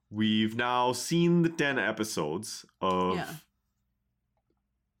we've now seen the 10 episodes of.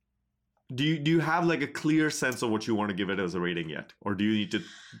 Do you have like a clear sense of what you want to give it as a rating yet, or do you need to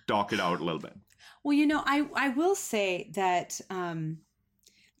talk it out a little bit? Well, I will say that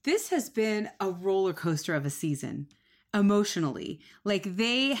this has been a roller coaster of a season emotionally. Like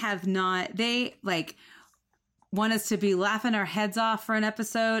they want us to be laughing our heads off for an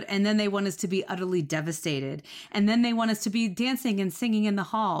episode, and then they want us to be utterly devastated, and then they want us to be dancing and singing in the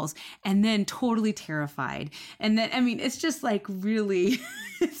halls, and then totally terrified. And then, I mean, it's just like really,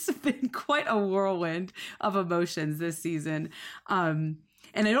 it's been quite a whirlwind of emotions this season. And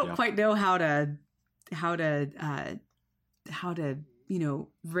I don't quite know how to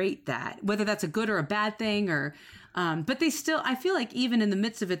rate that, whether that's a good or a bad thing, or, but they still, I feel like even in the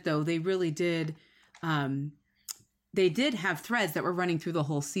midst of it though, they really did, they did have threads that were running through the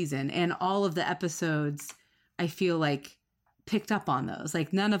whole season, and all of the episodes, I feel like, picked up on those.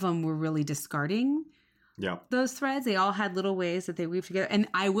 Like none of them were really discarding those threads. They all had little ways that they weave together. And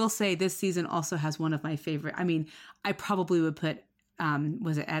I will say this season also has one of my favorite. I mean, I probably would put,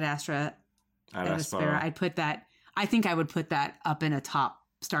 was it Ad Astra? Ad Aspera. I think I would put that up in a top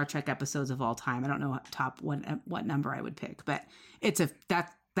Star Trek episodes of all time. I don't know what number I would pick, but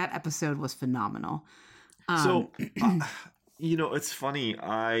that episode was phenomenal. So, it's funny.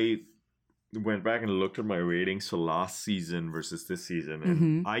 I went back and looked at my ratings for last season versus this season,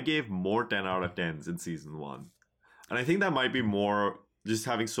 and I gave more 10 out of 10s in season 1. And I think that might be more just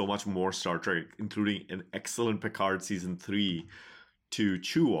having so much more Star Trek, including an excellent Picard season 3 to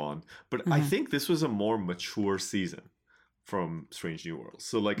chew on. But I think this was a more mature season from Strange New Worlds.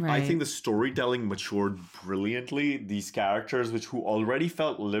 So I think the storytelling matured brilliantly. These characters, who already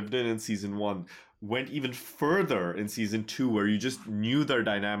felt lived in season 1, went even further in season 2, where you just knew their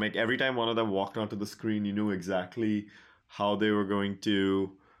dynamic. Every time one of them walked onto the screen, you knew exactly how they were going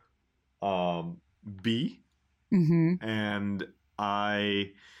to be. And the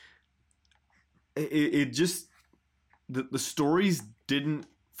stories didn't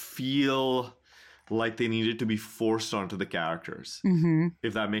feel like they needed to be forced onto the characters,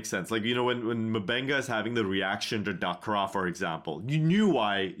 if that makes sense. Like, when M'Benga is having the reaction to Dakra, for example, you knew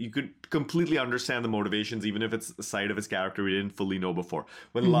why. You could completely understand the motivations, even if it's a side of his character we didn't fully know before.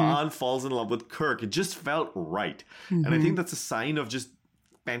 When La'an falls in love with Kirk, it just felt right. And I think that's a sign of just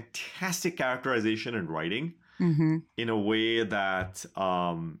fantastic characterization and writing in a way that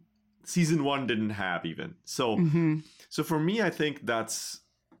season 1 didn't have even. So for me, I think that's...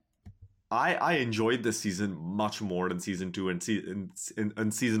 I enjoyed this season much more than season 2 and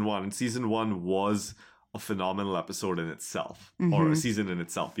season 1. And season 1 was a phenomenal episode in itself, or a season in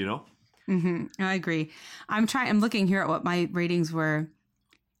itself, I agree. I'm looking here at what my ratings were.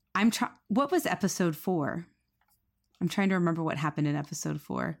 What was episode 4? I'm trying to remember what happened in episode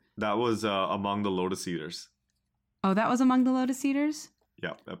 4. That was Among the Lotus Eaters. Oh, that was Among the Lotus Eaters?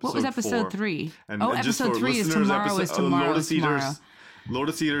 Yeah. What was episode 3? And episode 3 is Tomorrow is Tomorrow.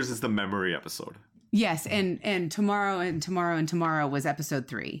 Lotus Eaters is the memory episode. Yes, and Tomorrow was episode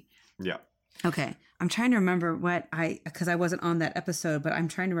 3. Yeah. Okay. I'm trying to remember because I wasn't on that episode, but I'm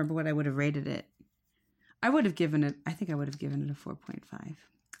trying to remember what I would have rated it. I think I would have given it a 4.5.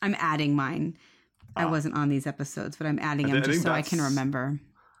 I'm adding mine I wasn't on these episodes, but I'm adding them just so I can remember.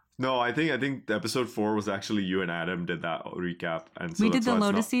 No, I think episode 4 was actually you and Adam did that recap, and so we did the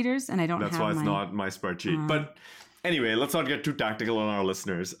Lotus Eaters, and I don't. That's why it's not my spreadsheet. But anyway, let's not get too tactical on our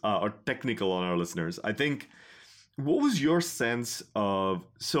listeners or technical on our listeners. I think. What was your sense of?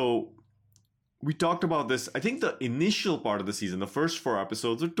 So we talked about this. I think the initial part of the season, the first 4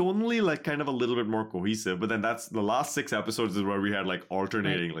 episodes, are tonally like kind of a little bit more cohesive. But then that's the last 6 episodes is where we had like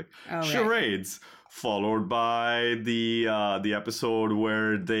alternating charades, followed by the episode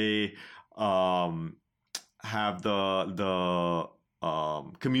where they have the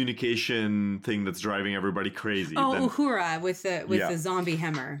communication thing that's driving everybody crazy. Uhura with the zombie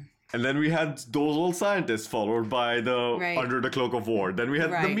hammer. And then we had those old scientists followed by the Under the Cloak of War. Then we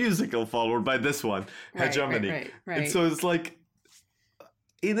had the musical followed by this one, Hegemony. Right. And so it's like,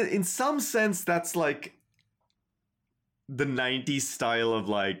 in some sense, that's like the 90s style of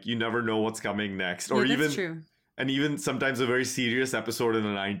like, you never know what's coming next. Or that's true. And even sometimes a very serious episode in the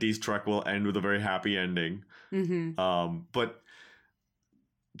 90s Trek will end with a very happy ending. Mm-hmm. But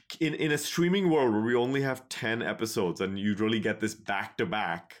in a streaming world where we only have 10 episodes and you really get this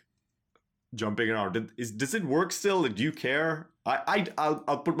back-to-back jumping around, does it work still? Do you care?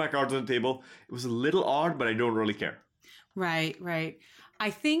 I'll put my cards on the table. It was a little odd, but I don't really care. Right. I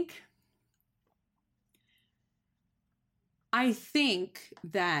think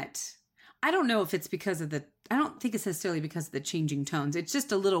that I don't know if it's because of I don't think it's necessarily because of the changing tones. It's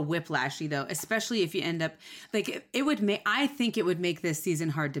just a little whiplashy though, especially if you end up like I think it would make this season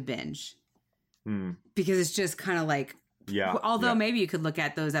hard to binge because it's just kind of like, although maybe you could look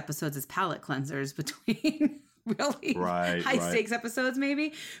at those episodes as palate cleansers between really high stakes episodes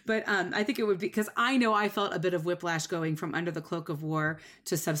maybe. But I think it would be because I know I felt a bit of whiplash going from Under the Cloak of War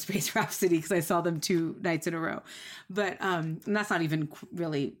to Subspace Rhapsody because I saw them 2 nights in a row. But and that's not even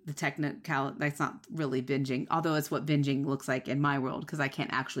really the technical. That's not really binging, although it's what binging looks like in my world because I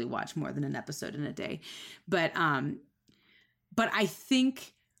can't actually watch more than an episode in a day. But I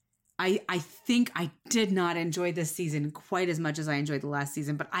think I did not enjoy this season quite as much as I enjoyed the last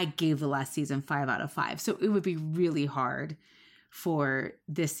season, but I gave the last season 5 out of 5. So it would be really hard for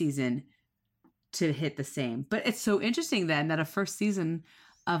this season to hit the same. But it's so interesting then that a first season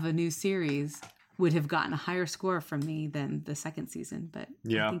of a new series would have gotten a higher score from me than the second season. But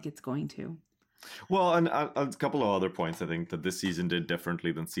I think it's going to. Well, and a couple of other points I think that this season did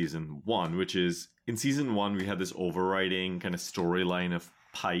differently than season 1, which is in season 1, we had this overriding kind of storyline of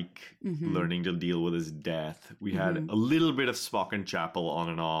Pike learning to deal with his death. We had a little bit of Spock and Chapel on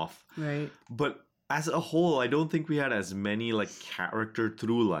and off. Right. But as a whole, I don't think we had as many like character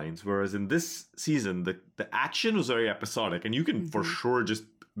through lines. Whereas in this season, the action was very episodic. And you can for sure just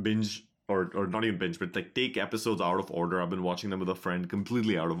binge or not even binge, but like take episodes out of order. I've been watching them with a friend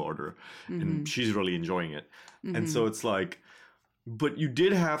completely out of order. And she's really enjoying it. And so it's like, but you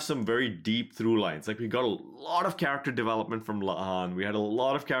did have some very deep through lines. Like we got a lot of character development from La'an. We had a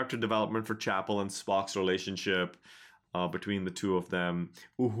lot of character development for Chapel and Spock's relationship between the two of them.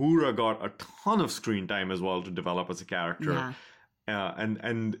 Uhura got a ton of screen time as well to develop as a character. Yeah.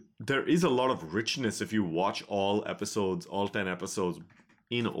 And there is a lot of richness if you watch all 10 episodes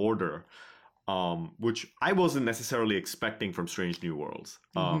in order, which I wasn't necessarily expecting from Strange New Worlds.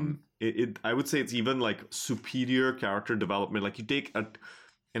 I would say it's even like superior character development. Like you take an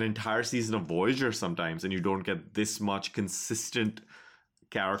entire season of Voyager sometimes and you don't get this much consistent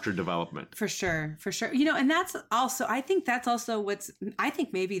character development. For sure. You know, and that's also, I think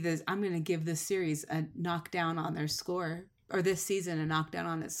maybe I'm going to give this series a knockdown on their score, or this season a knockdown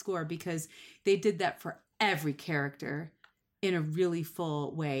on its score, because they did that for every character in a really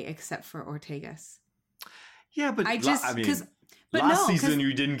full way, except for Ortegas. Yeah, but last season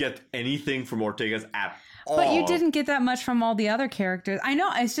you didn't get anything from Ortegas at all. But you didn't get that much from all the other characters. I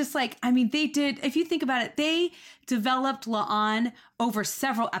know, it's just like, I mean, they did, if you think about it, they developed La'an over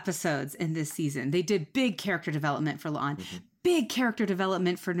several episodes in this season. They did big character development for La'an, big character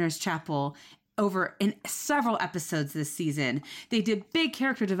development for Nurse Chapel over in several episodes this season. They did big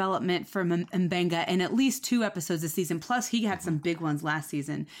character development for Mbenga in at least 2 episodes this season. Plus he had some big ones last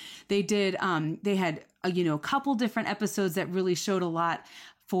season. They did, they had, a couple different episodes that really showed a lot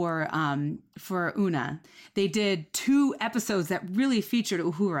for Una. They did 2 episodes that really featured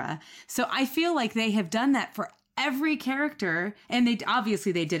Uhura. So I feel like they have done that for every character, and they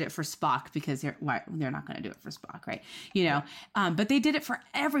did it for Spock because they're not going to do it for Spock, right? But they did it for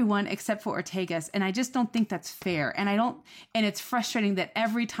everyone except for Ortegas, and I just don't think that's fair. And it's frustrating that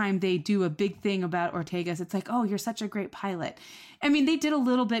every time they do a big thing about Ortegas, it's like, oh, you're such a great pilot. I mean, they did a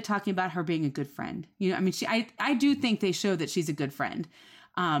little bit talking about her being a good friend. I do think they show that she's a good friend.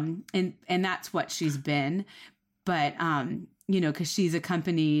 And that's what she's been. But, because she's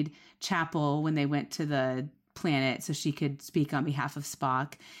accompanied Chapel when they went to the planet so she could speak on behalf of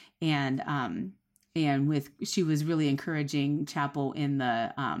Spock. And she was really encouraging Chapel in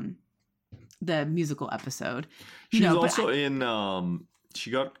the musical episode. She's also in,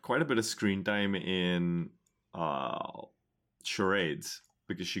 she got quite a bit of screen time in Charades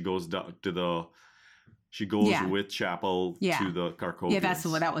because she goes down to with Chapel to the Carcovians.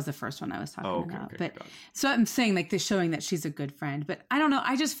 Yeah, that was the first one I was talking about. Okay, but so I'm saying like this showing that she's a good friend. But I don't know.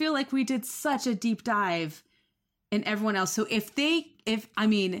 I just feel like we did such a deep dive in everyone else. So if they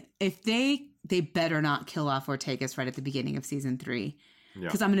better not kill off Ortegas right at the beginning of season 3.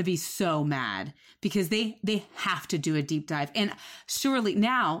 Because I'm going to be so mad because they have to do a deep dive. And surely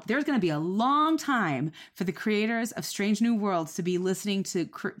now there's going to be a long time for the creators of Strange New Worlds to be listening to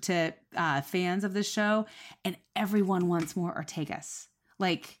fans of this show. And everyone wants more Ortegas,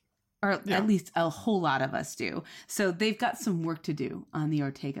 at least a whole lot of us do. So they've got some work to do on the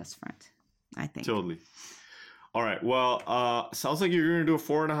Ortegas front, I think. Totally. All right. Well, sounds like you're going to do a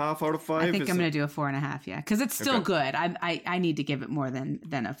 4.5 out of 5. I think I'm going to do a 4.5. Yeah, because it's still good. I need to give it more than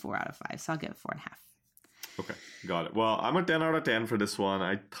a 4 out of 5, so I'll give it 4.5. Okay, got it. Well, I'm a 10 out of 10 for this one.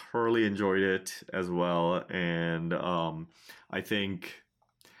 I thoroughly enjoyed it as well, and I think,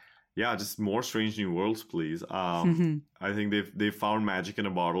 just more Strange New Worlds, please. I think they've found magic in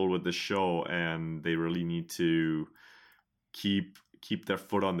a bottle with this show, and they really need to keep their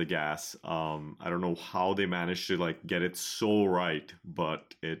foot on the gas. I don't know how they managed to get it so right,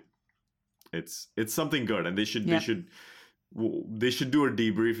 but it's something good, and they should do a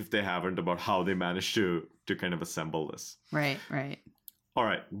debrief if they haven't about how they managed to kind of assemble this. Right. All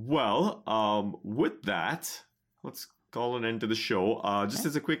right. Well, with that, let's call an end to the show. Just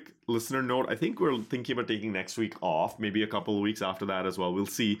as a quick listener note, I think we're thinking about taking next week off, maybe a couple of weeks after that as well. We'll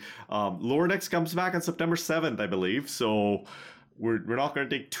see. Lower Decks comes back on September 7th, I believe. So we're not going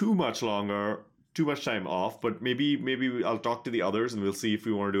to take too much time off, but maybe I'll talk to the others and we'll see if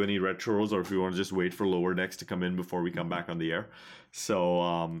we want to do any retros or if we want to just wait for Lower Decks to come in before we come back on the air.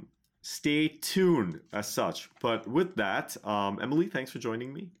 So stay tuned as such. But with that, Emily, thanks for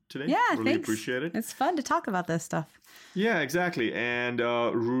joining me today. Yeah, really thanks. Appreciate it. It's fun to talk about this stuff. Yeah, exactly. And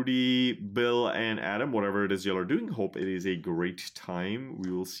Rudy, Bill, and Adam, whatever it is y'all are doing, hope it is a great time.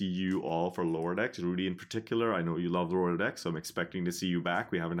 We will see you all for Lower Decks. Rudy in particular, I know you love Lower Decks, so I'm expecting to see you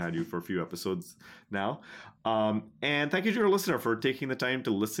back. We haven't had you for a few episodes now. And thank you to your listener for taking the time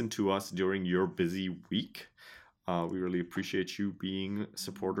to listen to us during your busy week. We really appreciate you being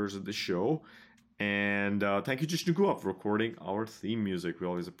supporters of the show. And thank you to Shnugup for recording our theme music. We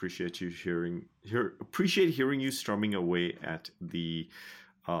always appreciate hearing you strumming away at the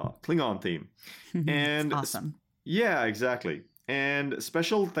Klingon theme. And awesome. Yeah, exactly. And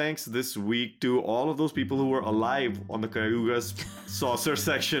special thanks this week to all of those people who were alive on the Cayuga's saucer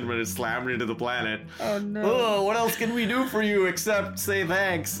section when it slammed into the planet. Oh, no. Oh, what else can we do for you except say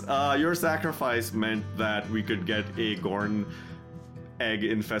thanks? Your sacrifice meant that we could get a Gorn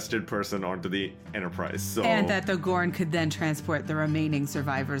egg-infested person onto the Enterprise. So, and that the Gorn could then transport the remaining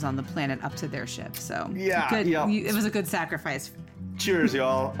survivors on the planet up to their ship. So it was a good sacrifice. Cheers,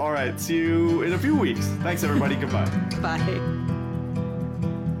 y'all. All right, see you in a few weeks. Thanks, everybody. Goodbye. Bye.